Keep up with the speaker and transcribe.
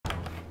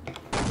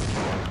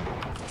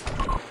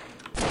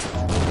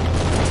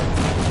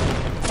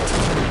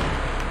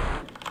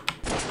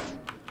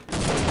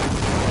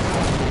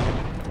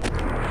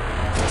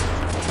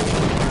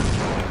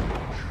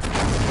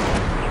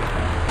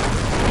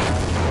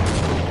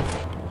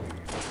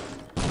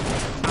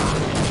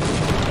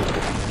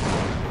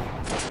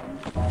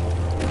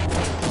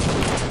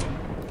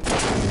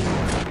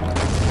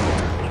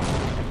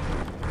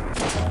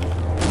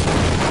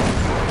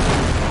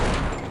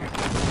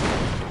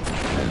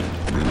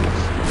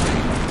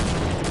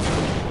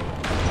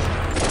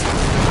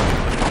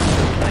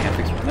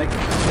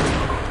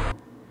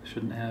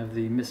have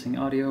the missing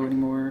audio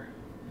anymore.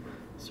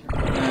 Sorry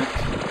about that.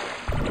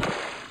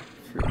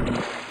 For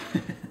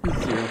the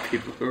 0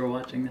 people who are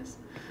watching this.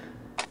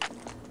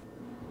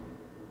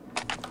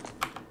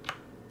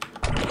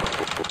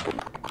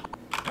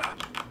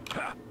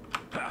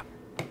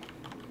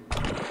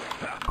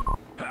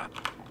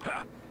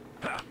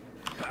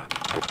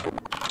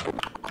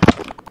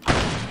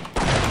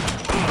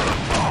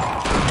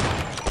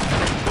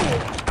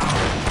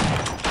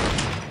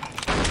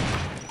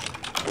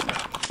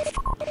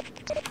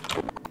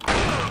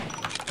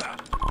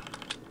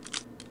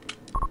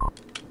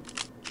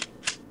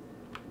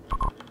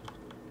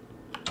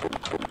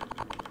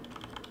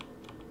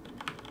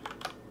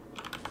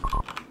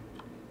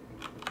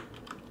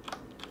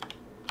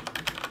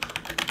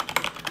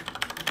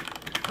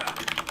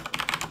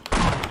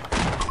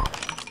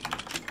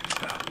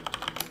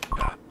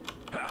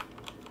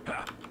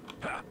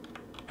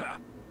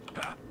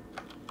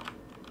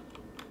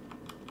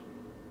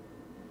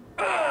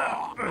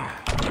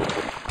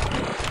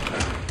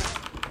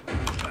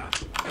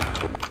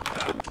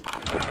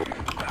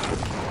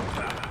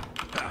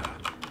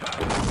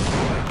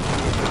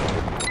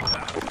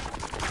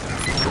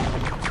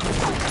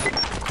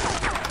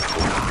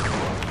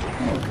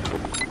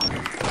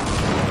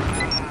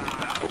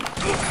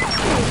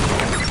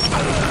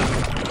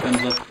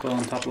 Guns up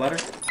on top ladder.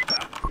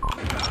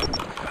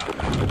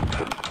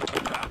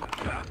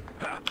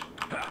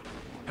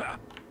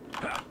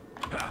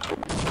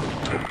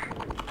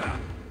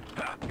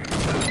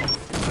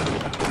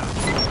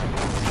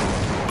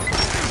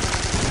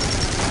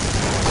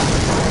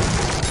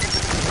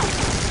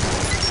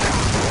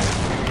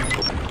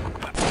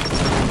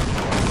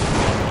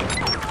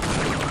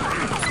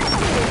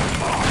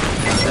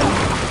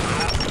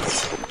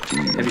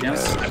 Heavy down.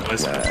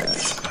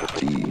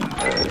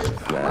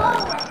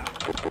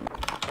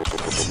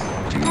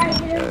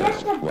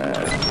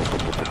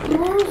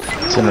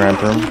 It's in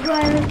ramp room.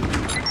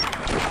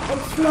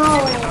 It's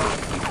smaller.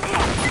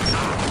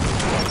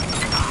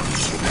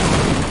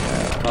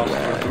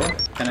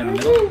 Kind of in the I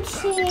middle. didn't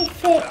see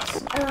if it's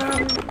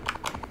going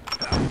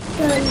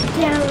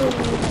down.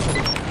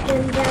 If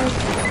it's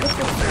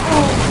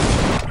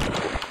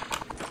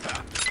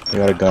You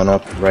got a gun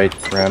up, right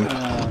ramp.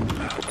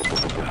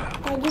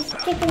 I just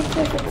check and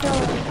see if it's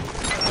on.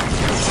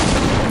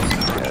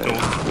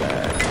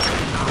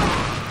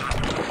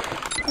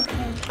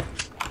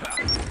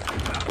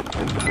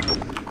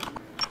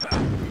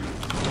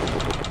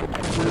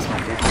 This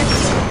might get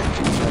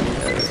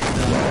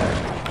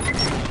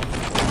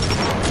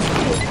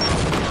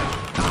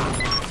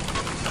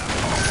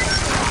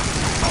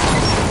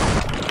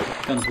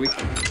Gun's weak.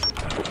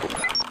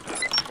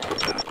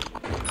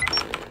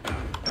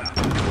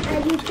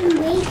 And you can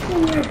wait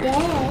when you're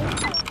dead.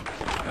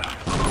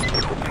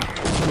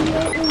 You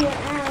wait when you're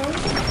out.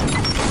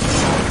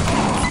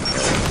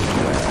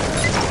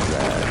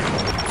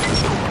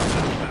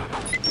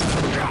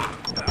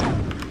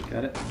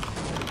 Got it.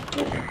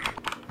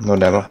 No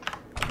demo.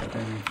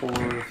 And 4,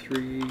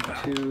 3,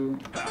 2.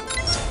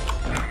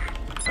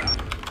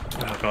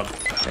 Oh my god.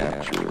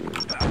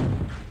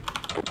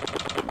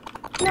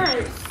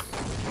 Nice.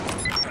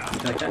 You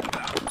like that?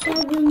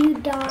 And when you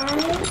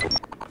die,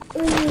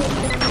 you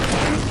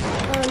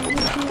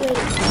can wait.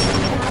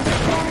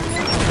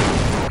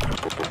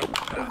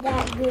 Is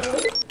that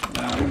good?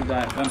 I'm gonna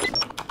die a bunch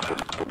though.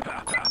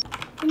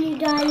 When you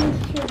die, you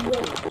should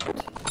wait.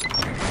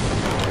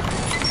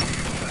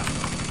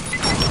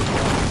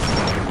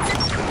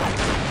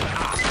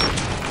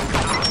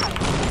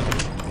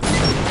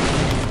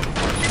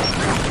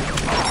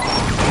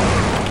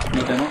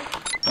 No demo?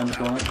 Gun's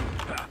going up.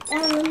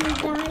 And when you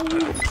die,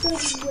 you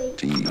should wait.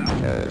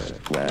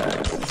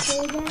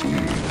 Say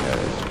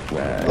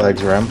that?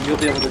 Legs ramp. You'll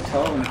be able to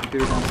tell when the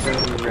computer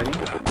downstairs is ready.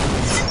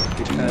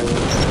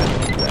 Because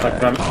Like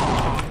ramp.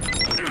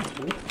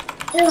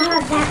 It'll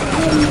have that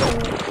window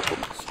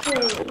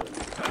screen.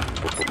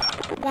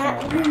 That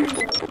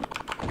window.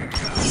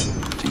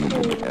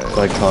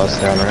 Leg toss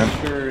down I'm ramp.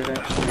 sure it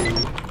actually...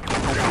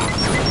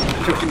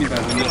 What do you mean by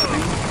window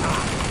screen?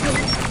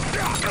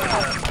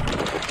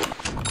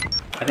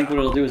 I think what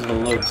it'll do is it'll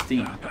load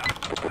Steam.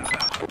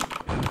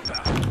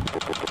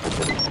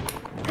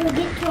 It'll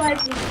get to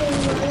like the thing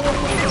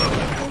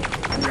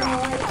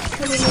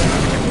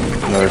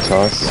Another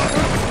toss.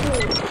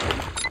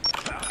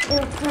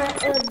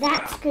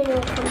 That screen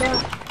will come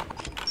up.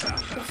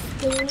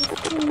 The Steam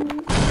screen.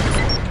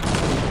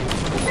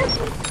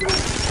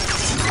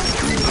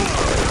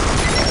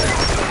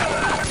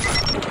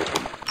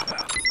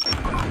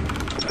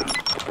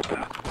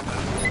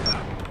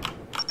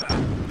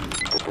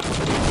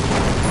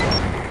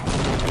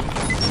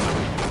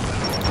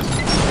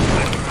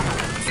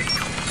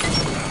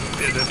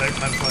 Yeah, the next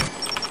time's fine.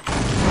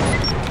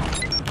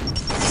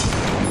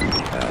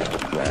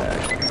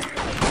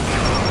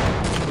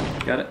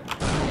 Got it?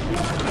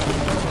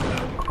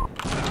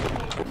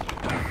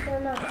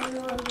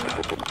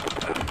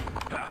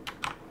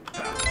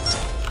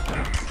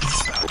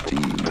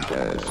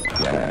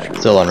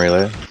 Still on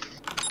relay.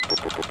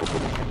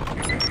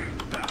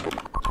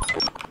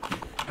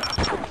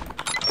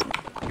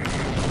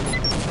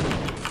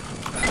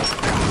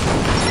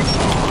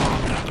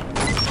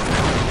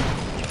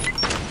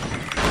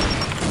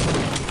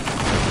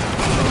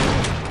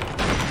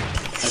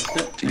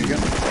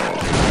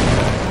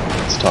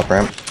 Top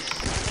ramp.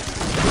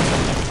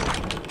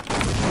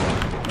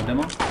 No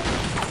demo?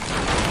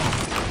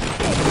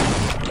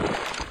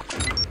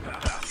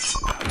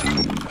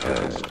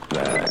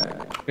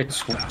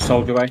 It's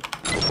soldier way.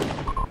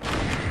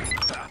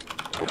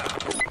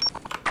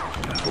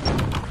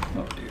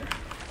 Oh dear.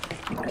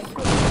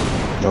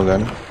 No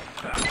gun.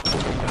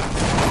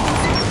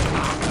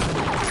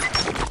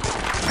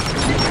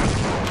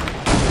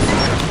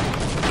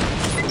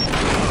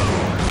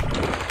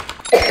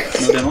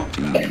 No demo?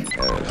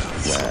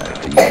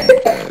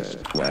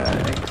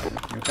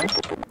 You okay?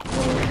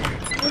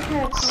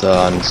 It's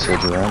on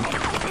soldier ramp.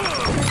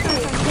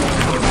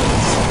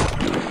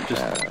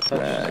 Just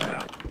touch.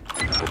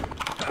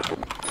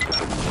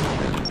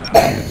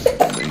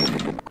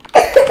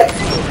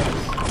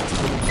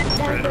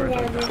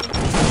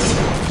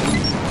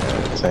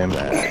 Same. No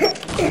demo.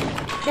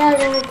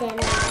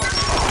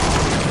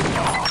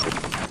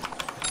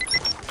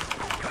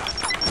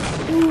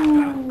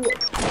 Ooh.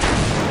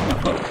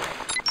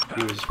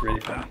 He was ready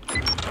for me.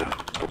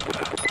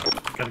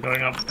 Gun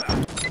going up.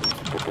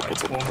 Right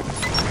spawn.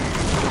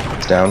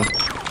 It's down.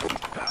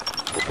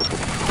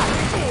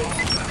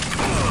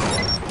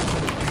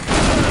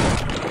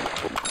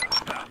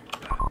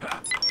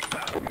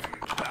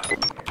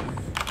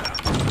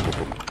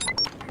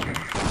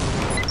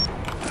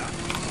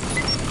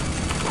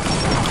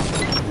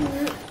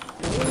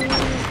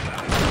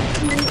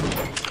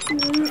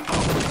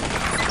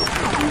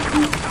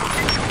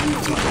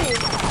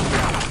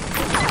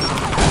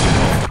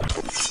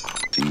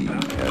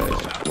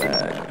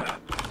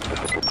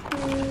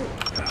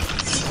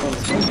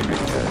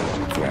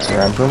 It's a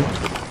ramp room.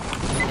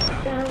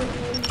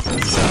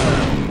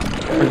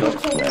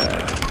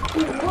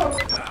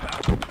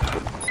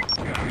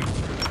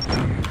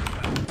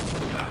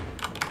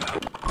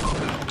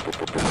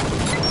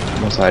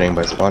 Almost hiding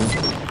by spawn.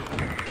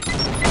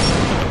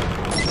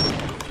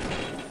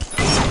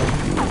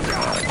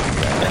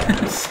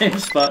 Same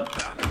spot.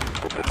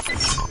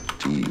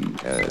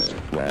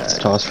 It's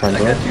toss front I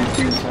door. got you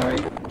too, sorry.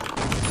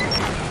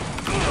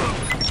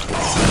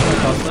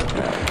 Toss it.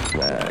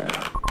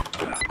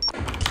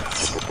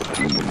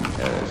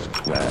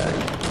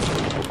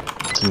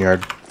 It's in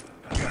yard.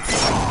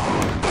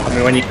 Tell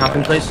me when you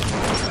camping, please.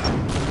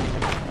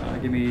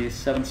 Give me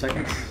 7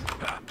 seconds.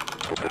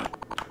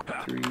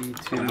 3,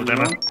 2, No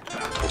demo. 1.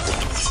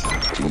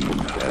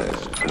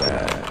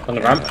 On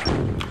the ramp.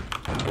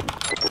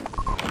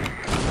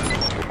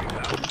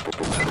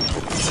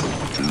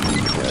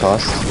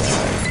 Tossed.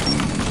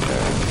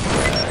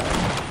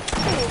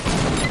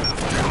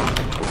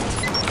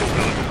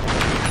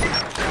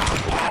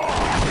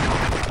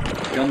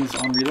 Guns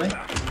on relay.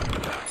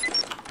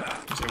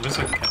 So there's a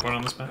cat one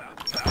on this map.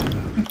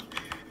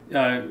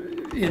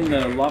 In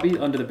the lobby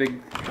under the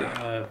big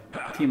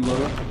team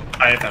logo.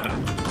 I found it.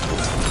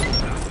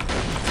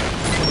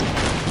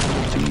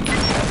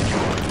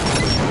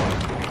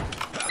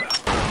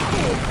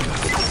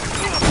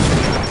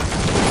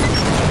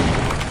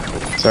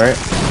 Sorry.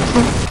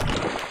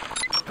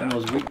 That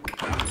was weak.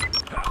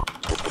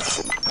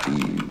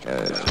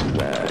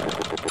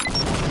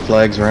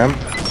 Flags ramp.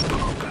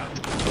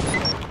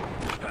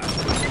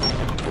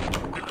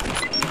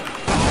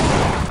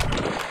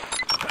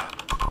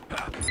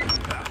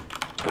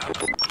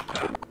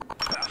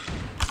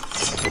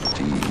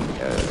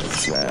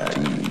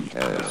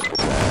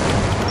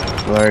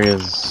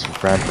 Valeria's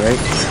ramp right.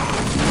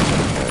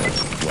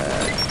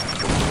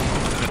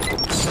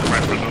 It's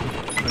right for them.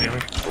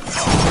 Anyway.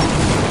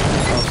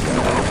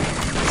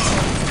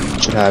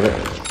 Should have it.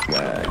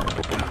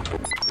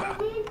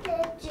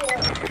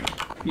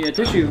 Yeah,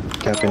 tissue.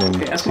 Capping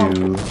Okay, that's one.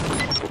 into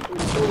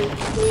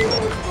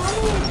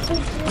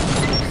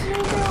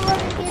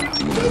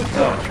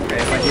Oh, okay.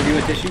 If I give you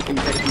a tissue, can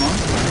you take them on?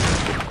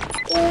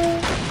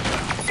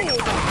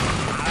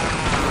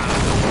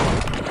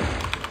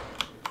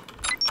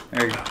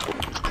 There you go.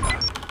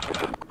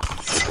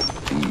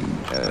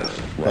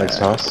 flags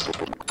toss.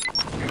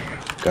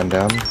 Gun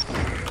down.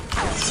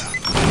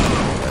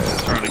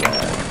 Turn again.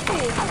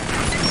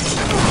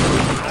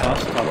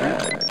 Toss, top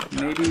right.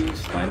 Maybe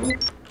slide.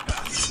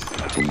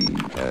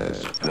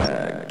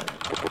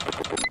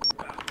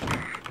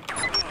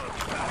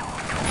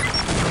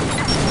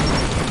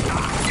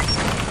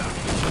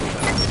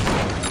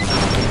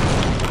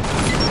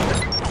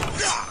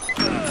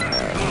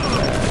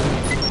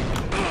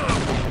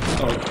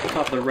 Oh,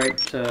 top of the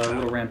right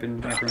little ramp in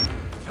ramp room.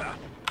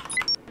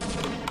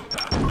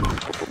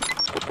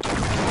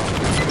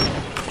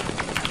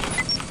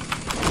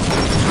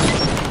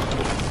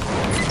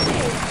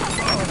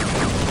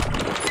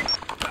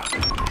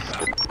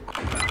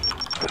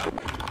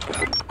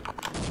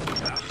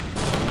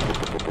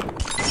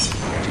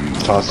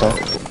 Toss up.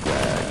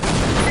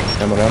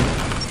 Ammo down.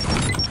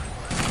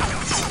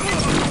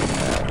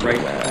 Right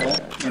hole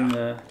in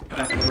the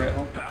back of the right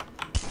hole.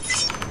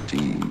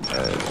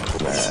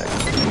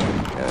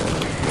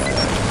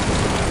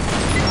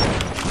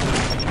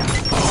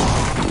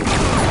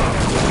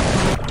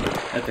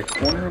 At the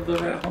corner of the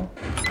right hole.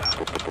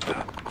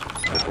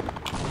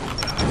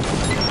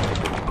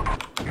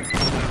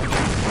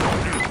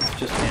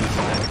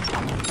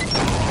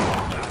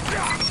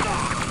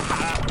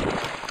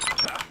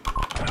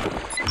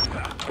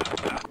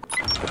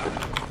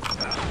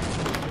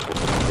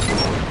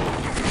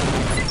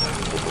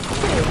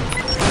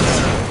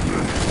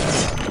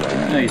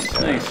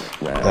 Nice.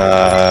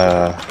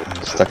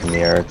 I'm stuck in the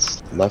air.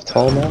 It's left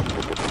hull now.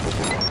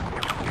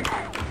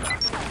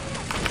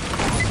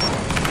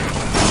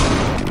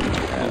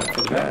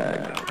 For the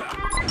back.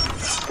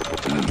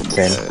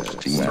 Same.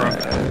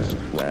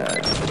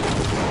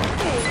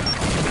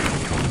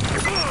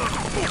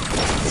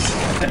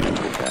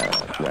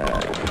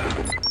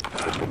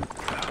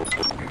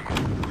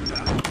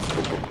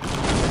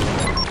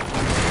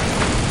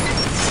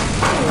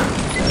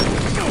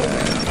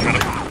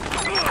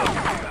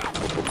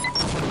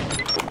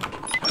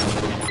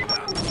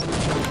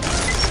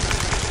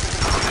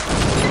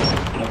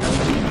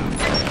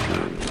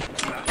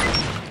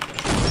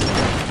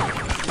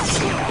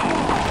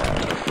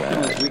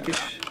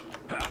 Weakish.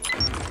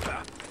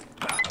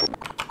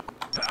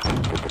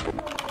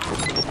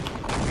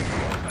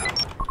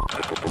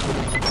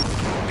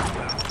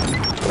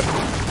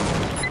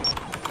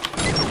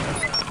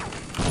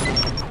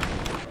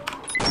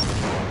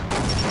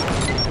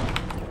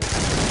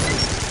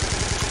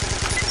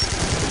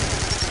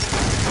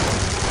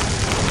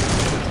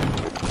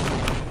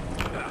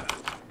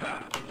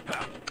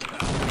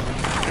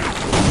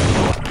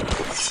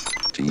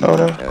 Oh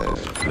no.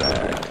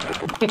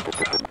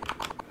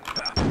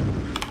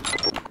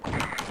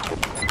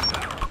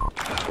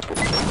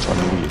 Trying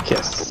to give you a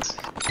kiss.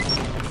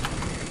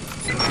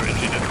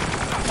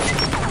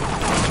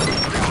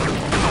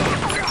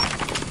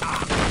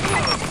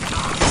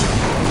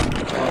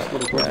 Possible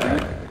to port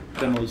back.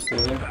 Demo's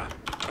still there.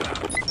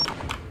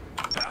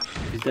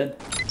 He's dead.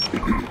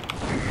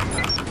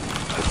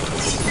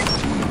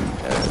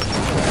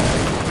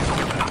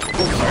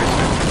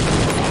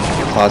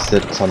 Tossed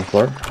it, it's on the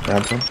floor.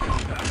 Ramp him.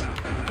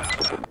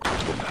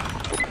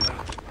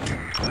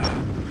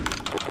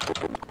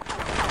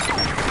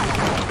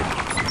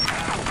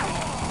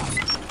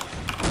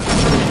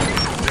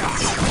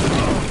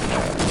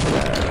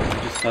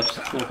 Just touched.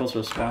 It's a little closer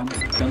to spawn.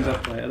 Guns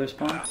up by other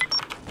spawn.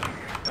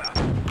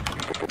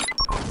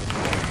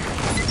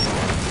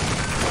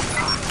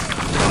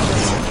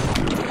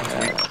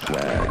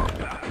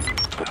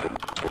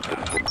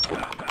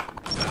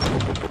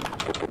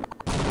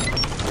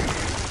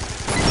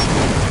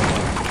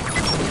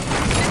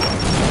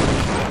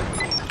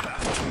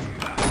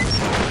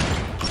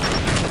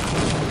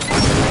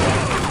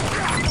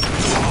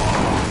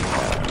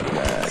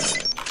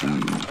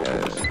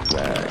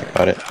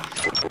 Got it.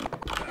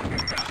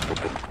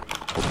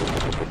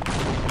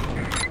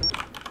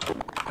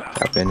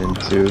 Happened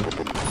into.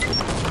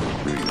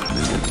 3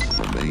 minutes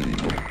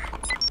remaining.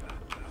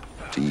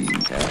 Team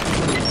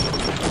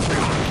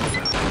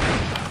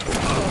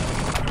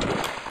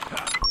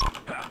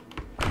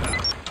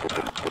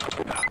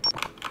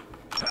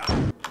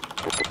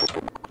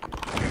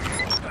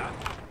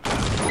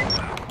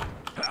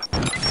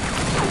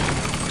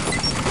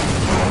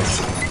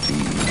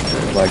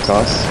Flag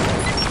toss.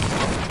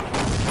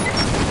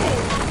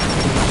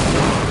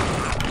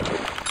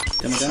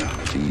 Demo down.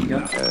 There you go.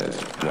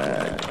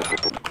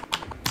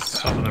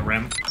 Top of the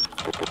rim.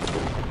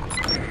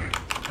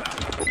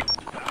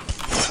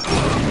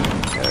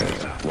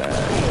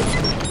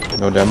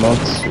 No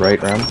demos.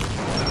 Right ramp.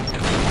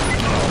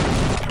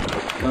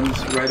 Guns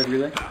right of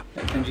relay.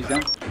 NG's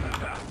down.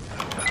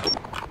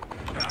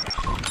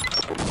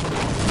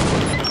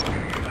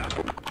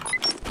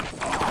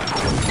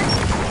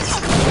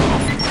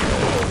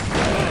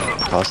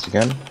 Tossed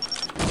again.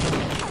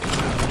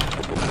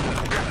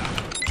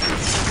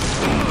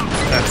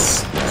 That's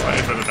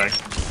slightly further back.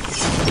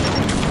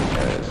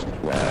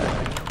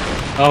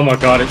 Oh my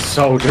god, it's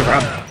soldier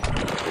ramp.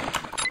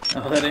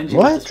 Oh, that NG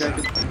What? was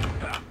distracted.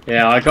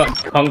 Yeah, I got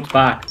conked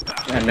back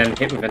and then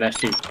hit with an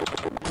SG.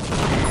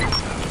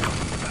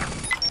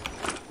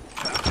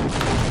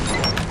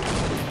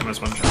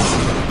 Almost one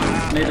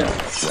shot. Made it.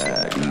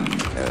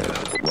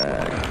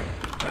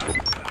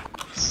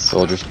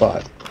 Soldier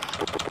spot.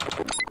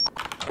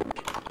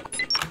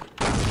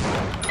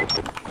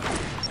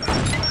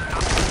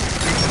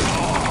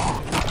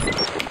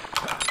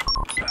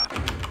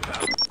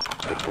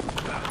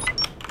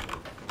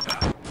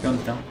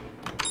 Guns down.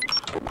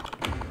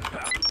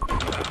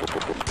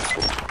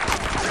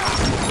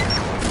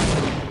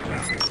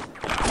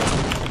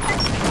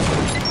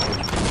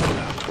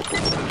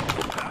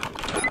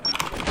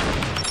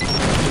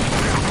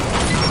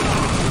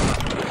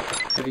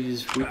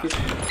 Heavy's weakish.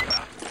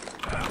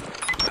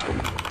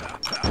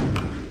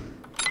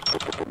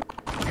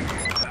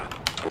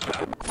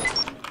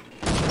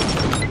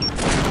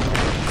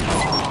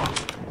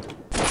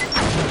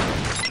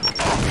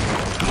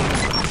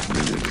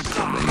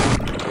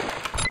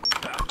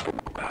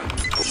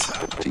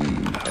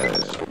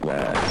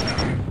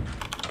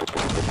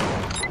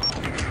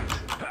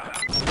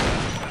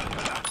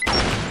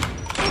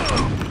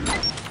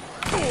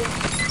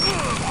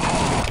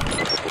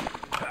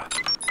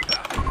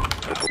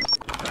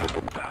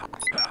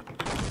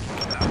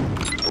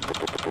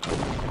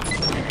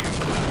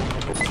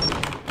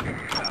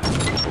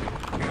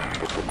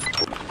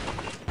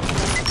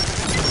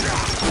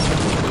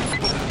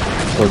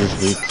 Soldier's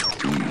weak.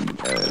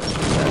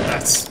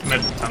 That's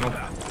mid tunnel.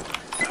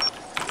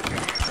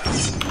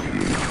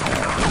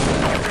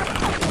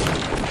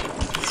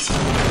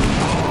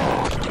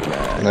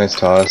 Nice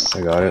toss,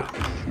 I got it.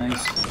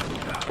 Nice.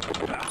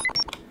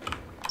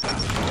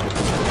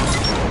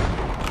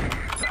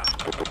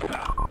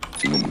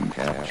 Team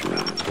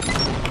captured.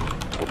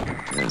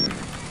 10,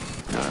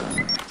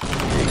 9,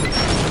 8,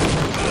 7, 6,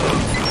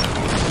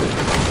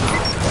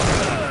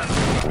 5,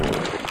 4,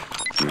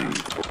 3,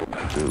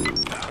 2,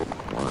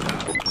 1.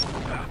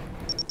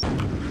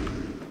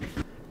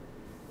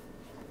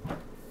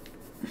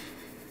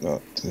 Oh,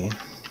 it's me.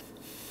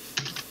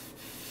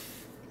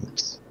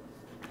 Oops.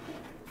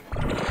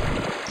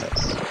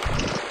 Nice.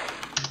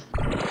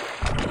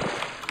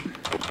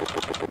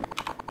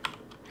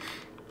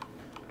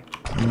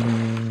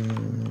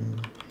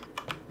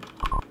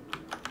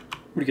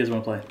 What do you guys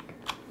want to play?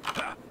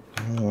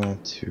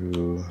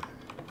 To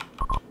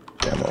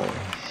demo.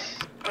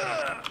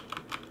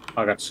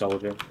 I got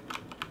soldier.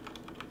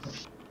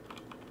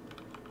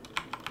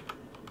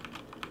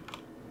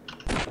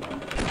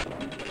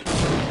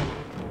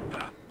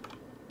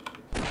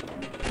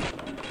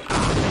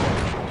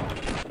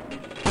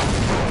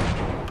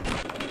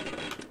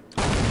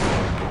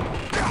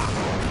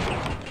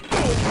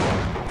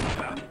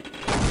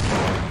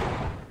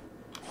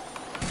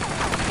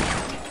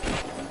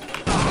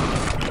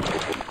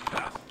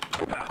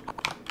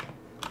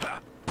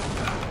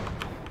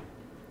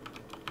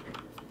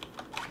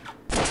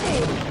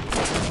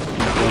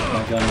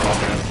 My gun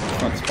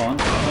front spawn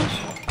punch.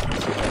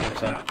 Let's see how that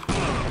works out.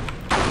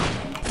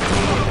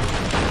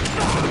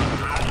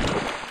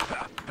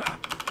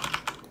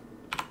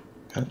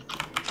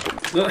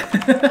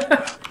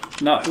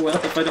 Not well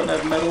if I don't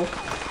have metal. I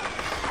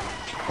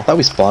thought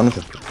we spawned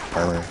with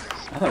armor. I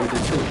thought we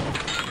did too.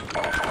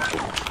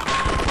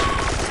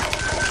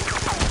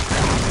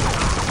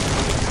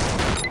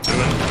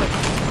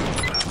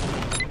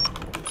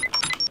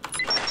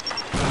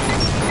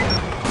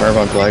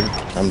 Marathon flag,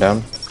 I'm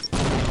down.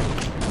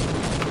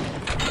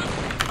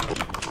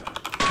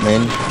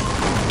 Main.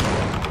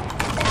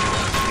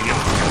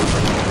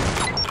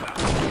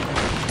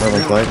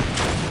 Marathon flag.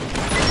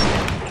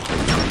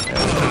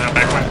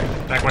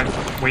 Back way.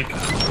 Weak.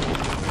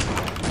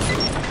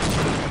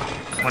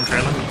 One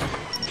trailer.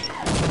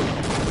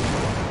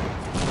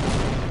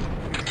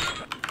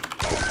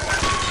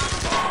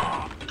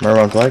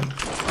 Marathon flag.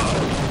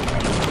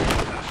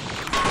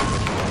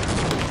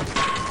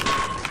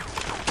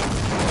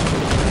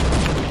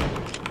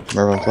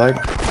 Marathon flag.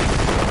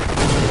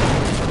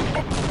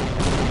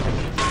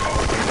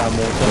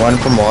 One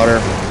from water.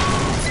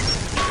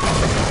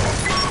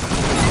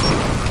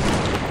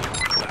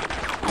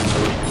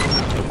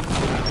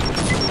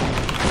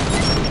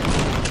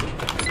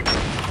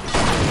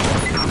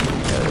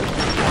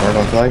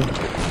 Marathon flag.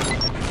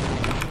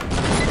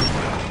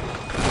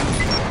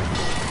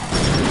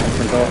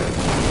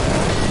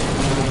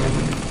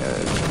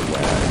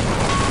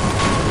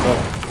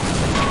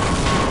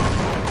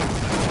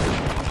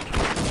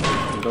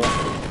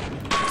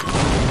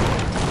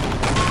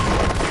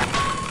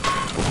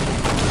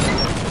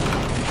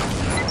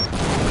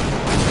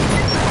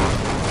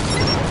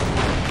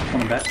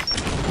 Coming back.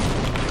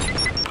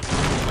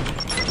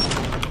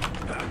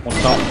 One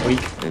shot,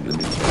 weak.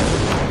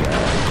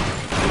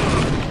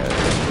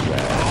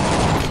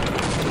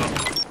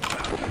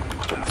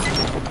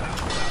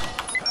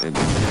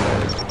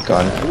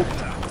 Gone.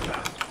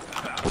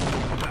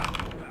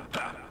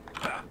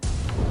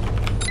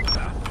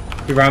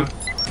 He ramp.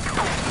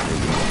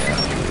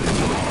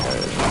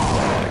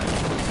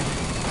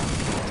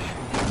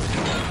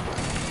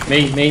 Me.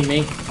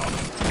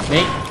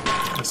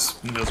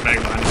 There's bag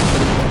behind.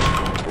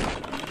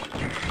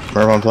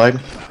 Marathon flag.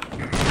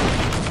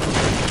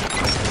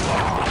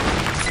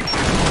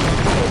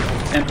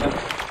 And up.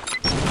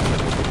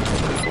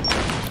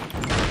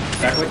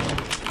 Back way.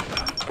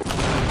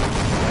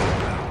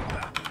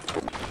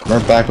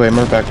 Murph back way,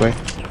 Murph back way.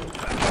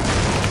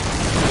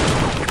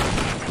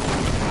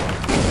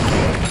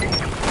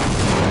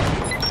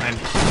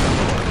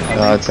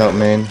 It's out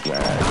main.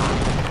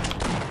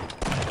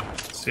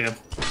 See ya.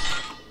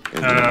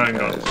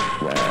 Go.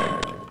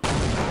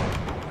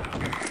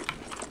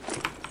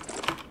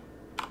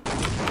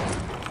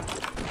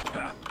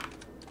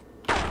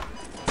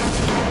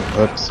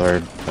 Oops,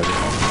 sorry.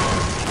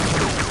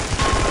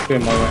 Be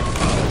in my way.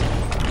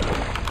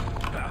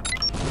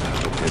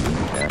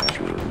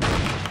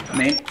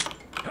 Main.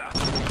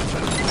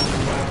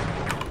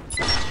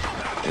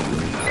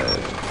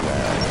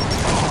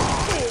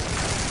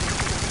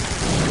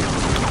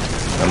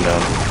 I'm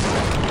down.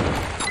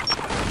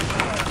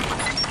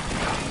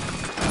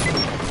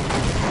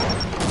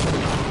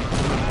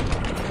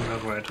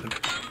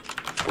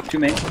 Two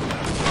main.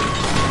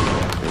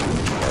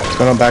 What's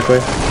going on back way?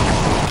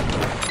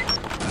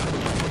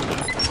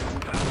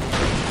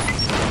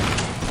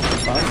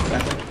 Five.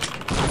 Back way.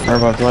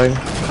 Marathon flag.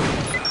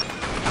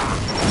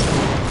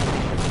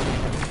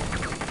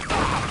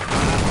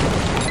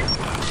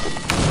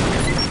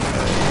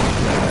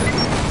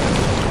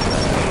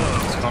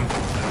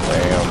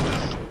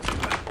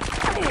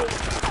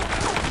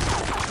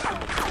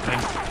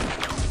 Damn.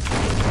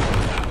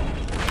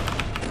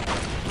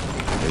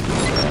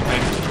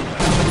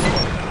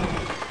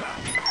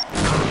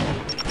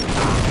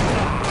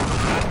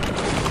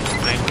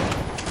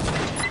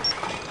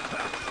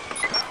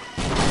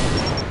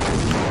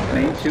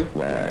 2.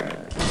 Flag.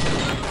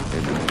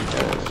 Enemy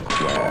has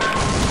flag.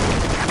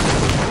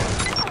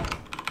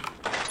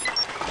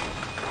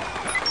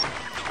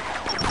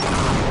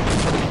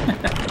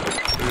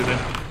 Through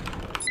there.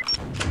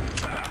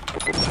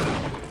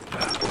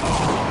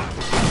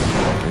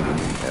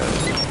 Enemy has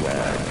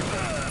flag.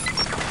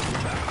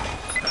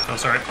 Oh,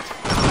 sorry.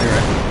 You're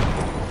right.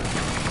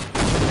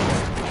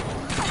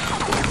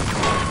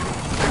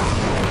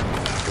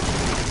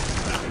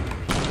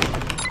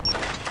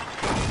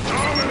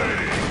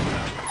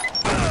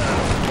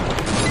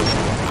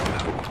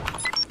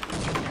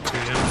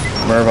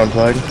 Merv on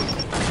flag.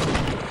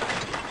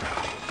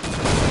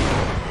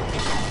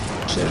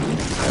 Enemy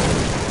has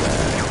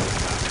flag.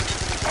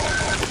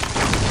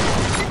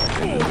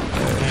 Enemy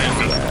has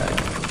flag.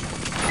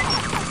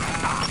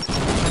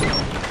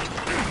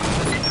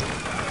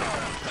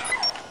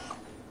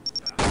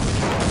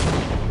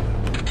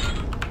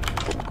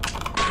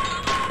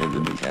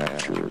 Enemy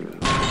captured.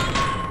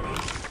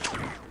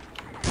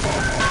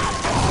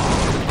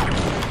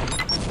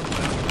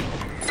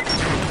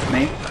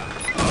 Main.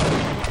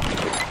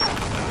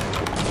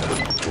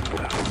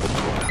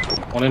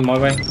 One in my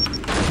way.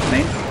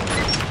 Main.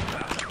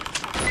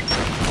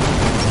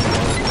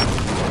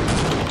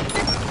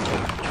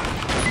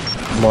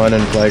 One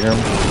in flag room.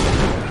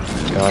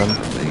 Got him.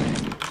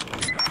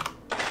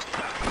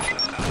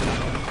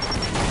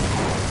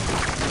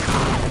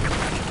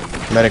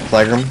 Medic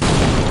flag room.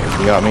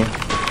 You got me.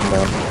 I'm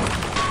down.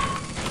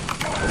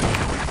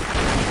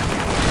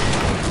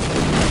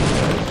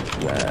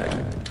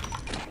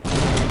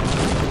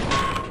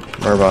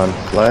 Merv on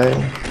flag.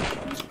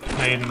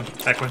 Main,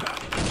 Equin.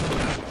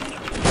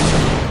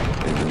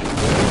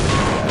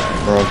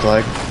 Merv on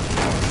flag.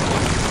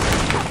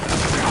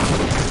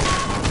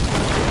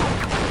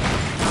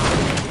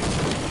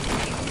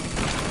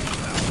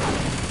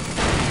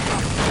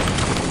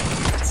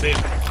 Save.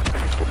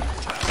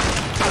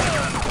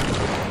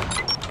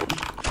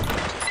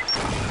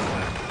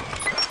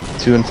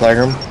 Two in flag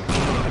room.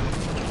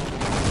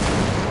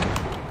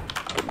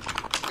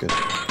 Good.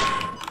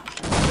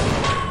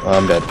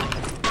 I'm dead.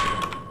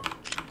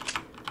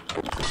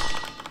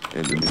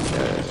 Enemy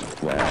has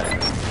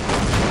flag.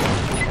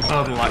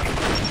 Oh, the luck.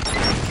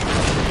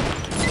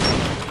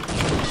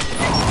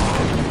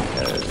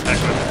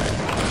 Equin.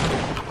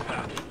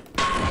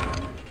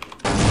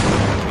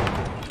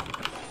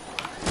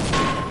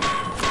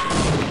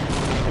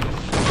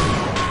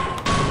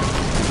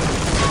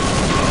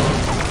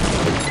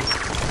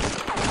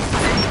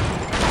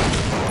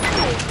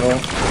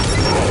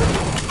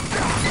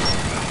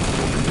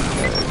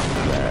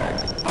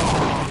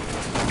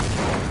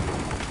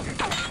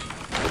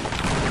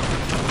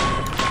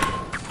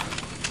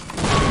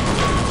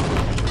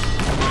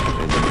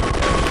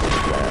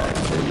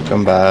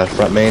 Come by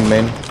front main.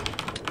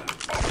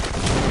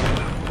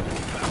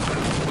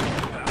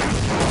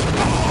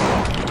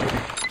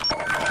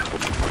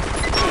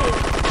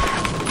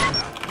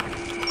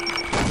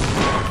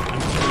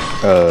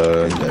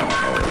 I'm dead.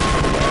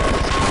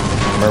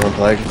 Merv on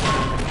flag.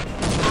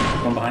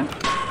 One behind.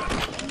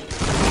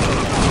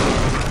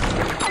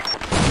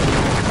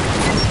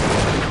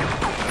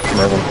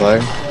 Merv on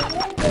flag.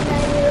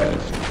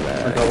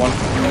 I got one.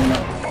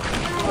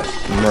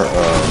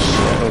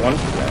 Shit. Got one.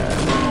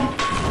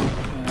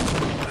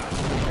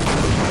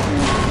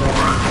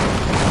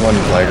 One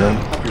flag room.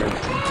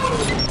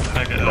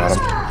 Okay, Got him.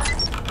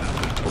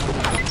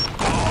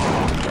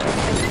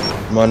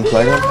 One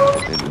flag room.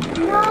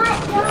 Not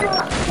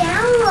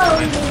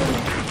downloading.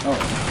 Oh,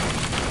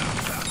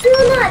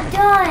 Still not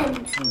done.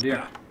 oh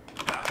dear.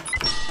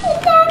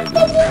 That's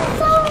taking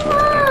so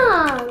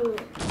long.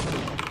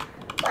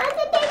 Why is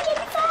it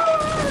taking so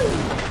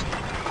long?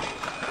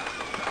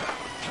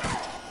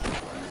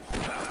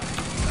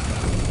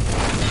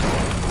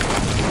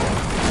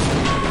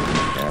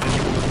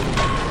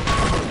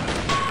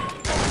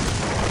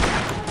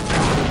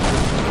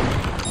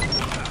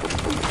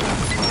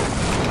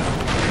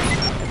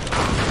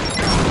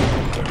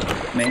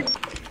 Main.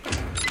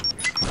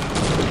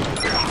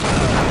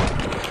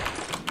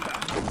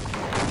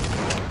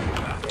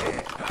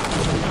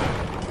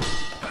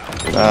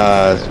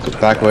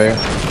 Back way.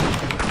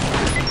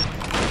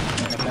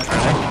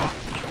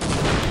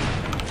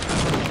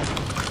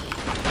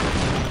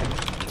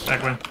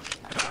 Equin.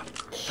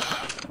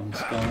 One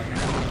spawn.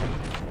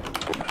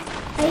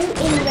 Are you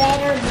in red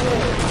or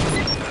blue?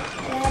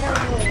 Red or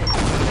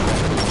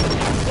blue?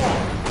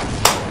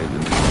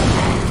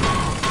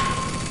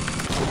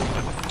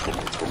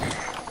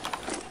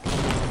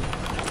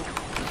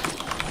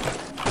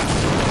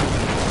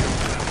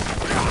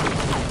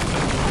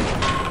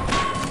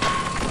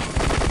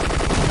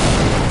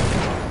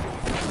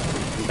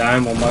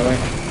 Down on my way.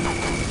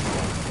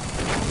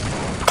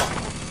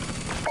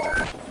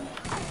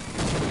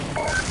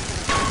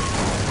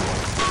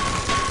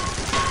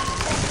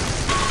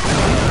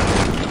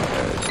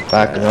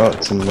 Back, no,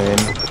 it's in main.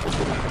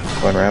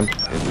 One ramp.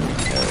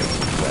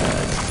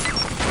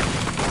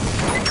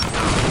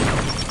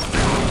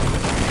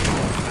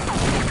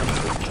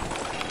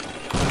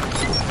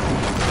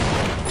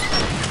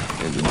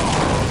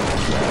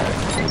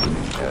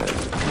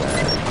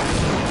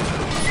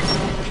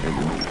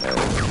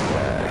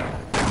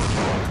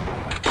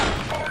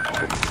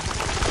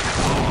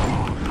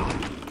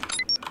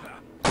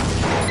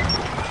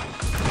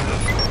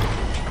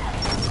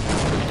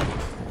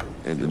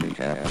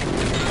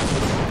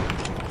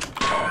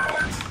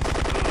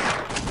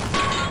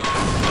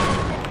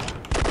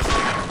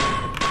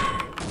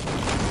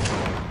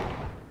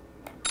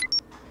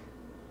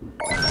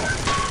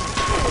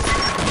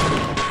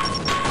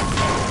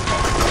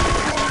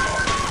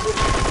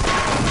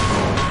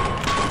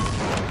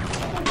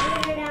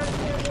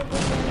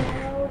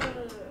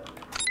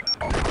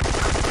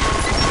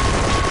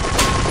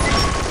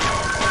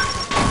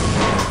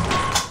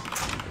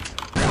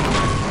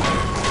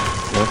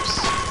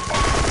 Whoops.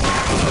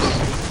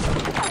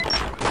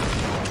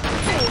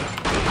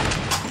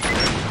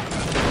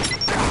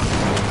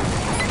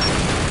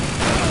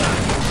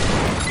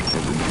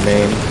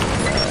 Main.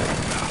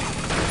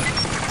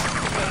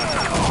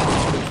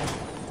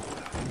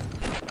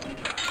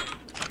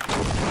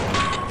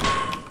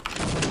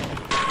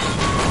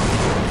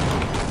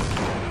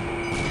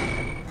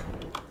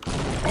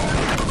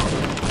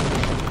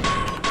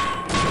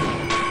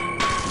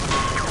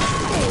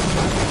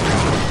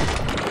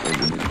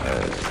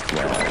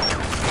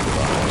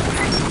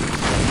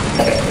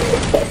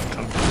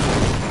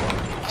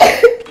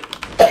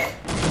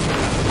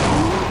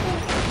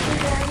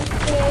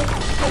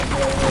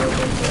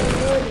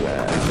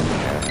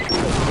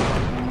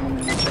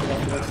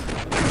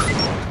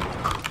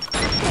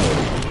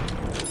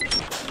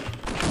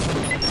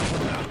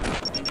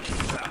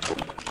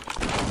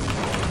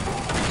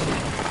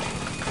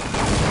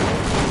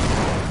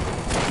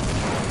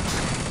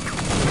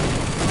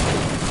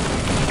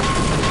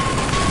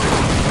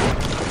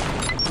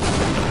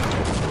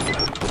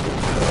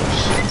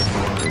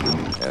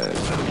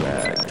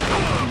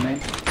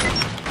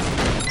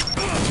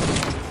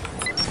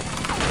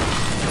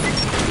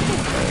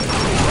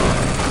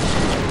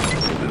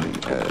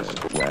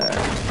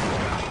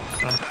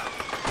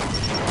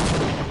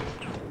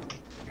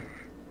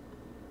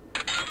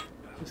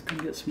 Just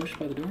gonna get smushed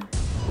by the door.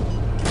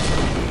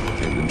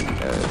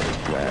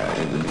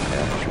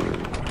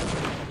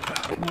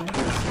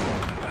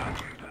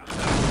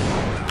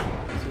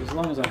 So as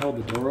long as I hold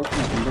the door open,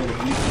 I can go to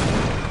inside.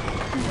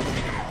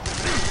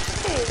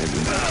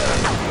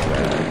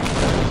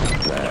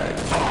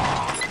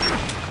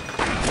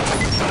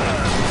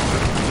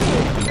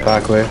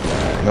 Back way.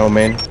 No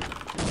main.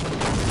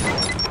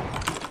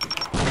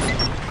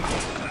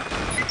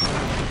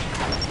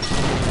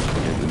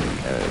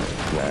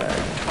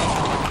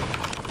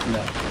 No,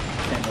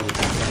 can't hold it.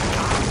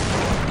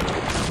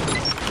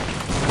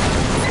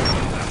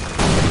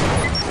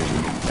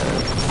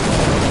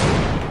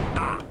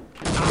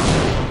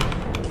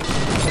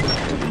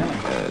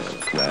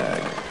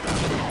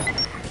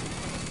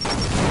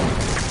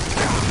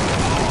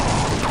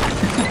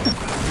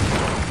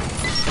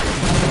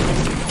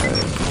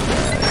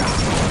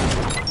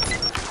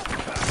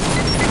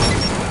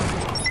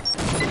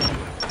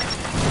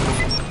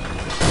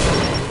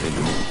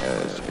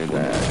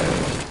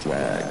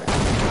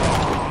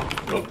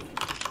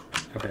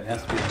 Okay, it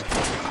has to be.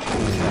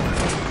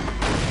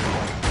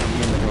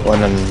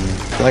 One on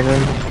flag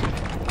room.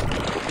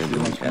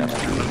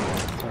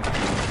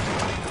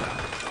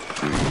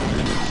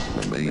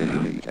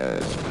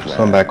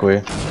 One back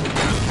way.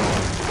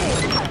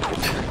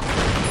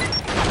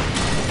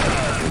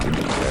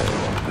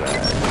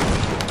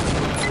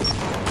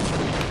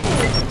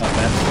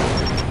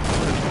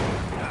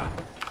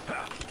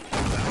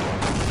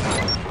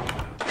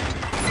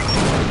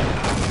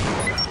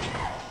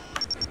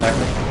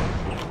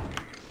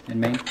 In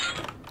main.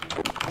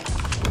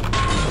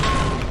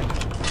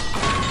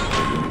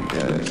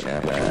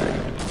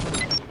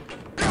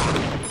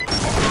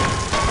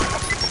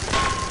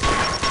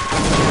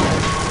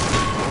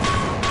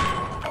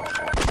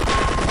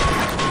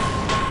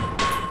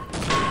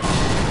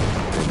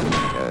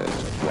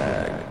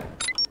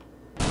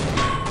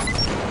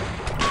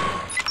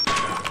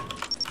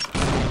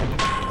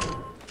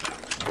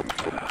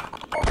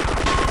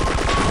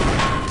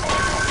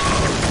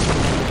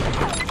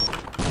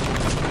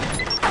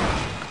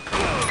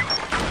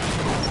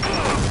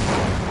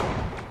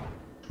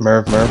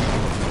 Merv.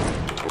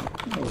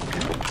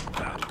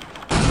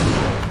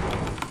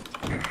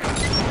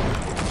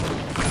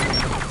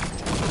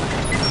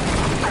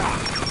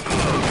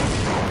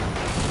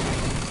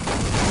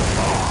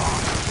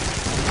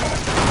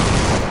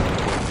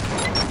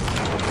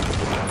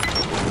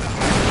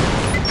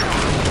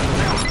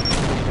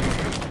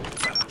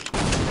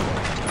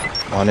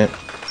 On it.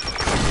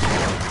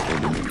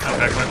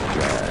 Back left.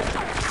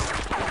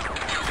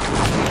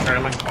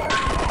 Trailing.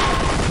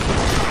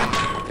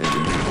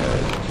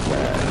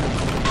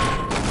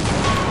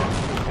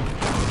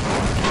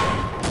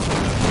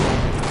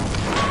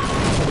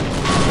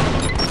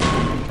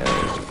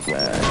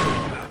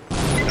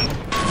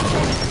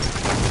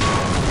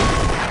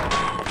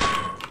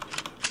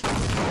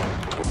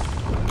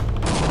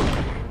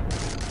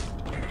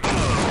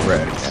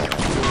 Red.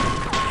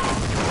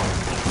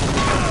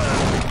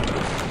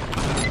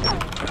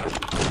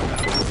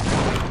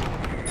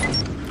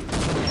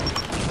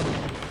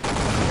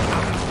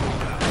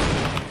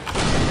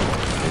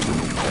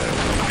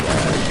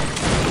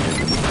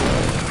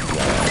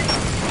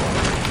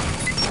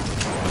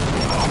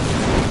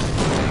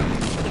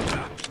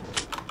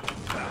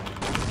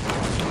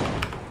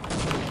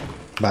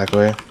 Back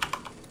way.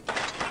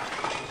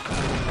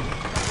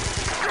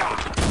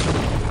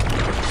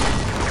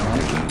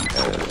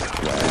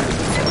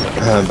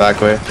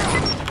 Back way.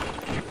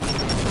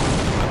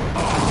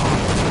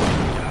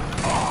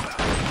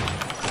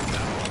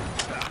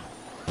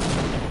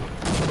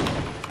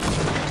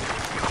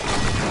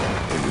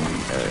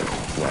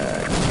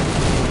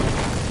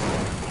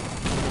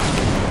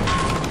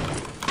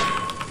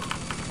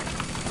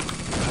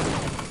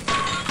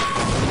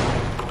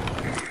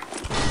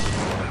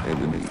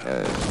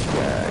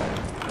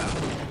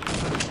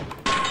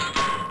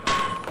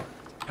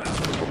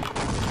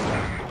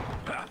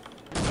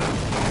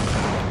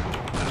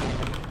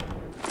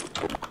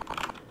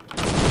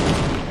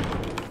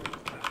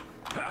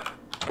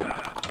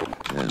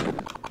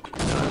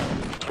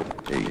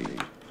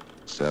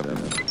 7,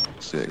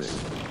 6,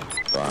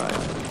 5,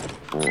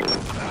 4, 3,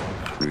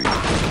 2.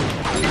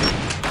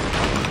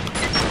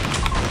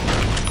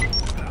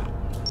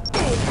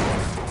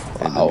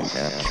 Wow. Enemy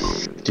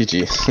captured.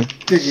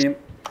 GG. Good game.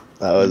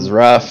 That was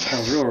rough. That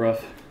was real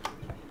rough.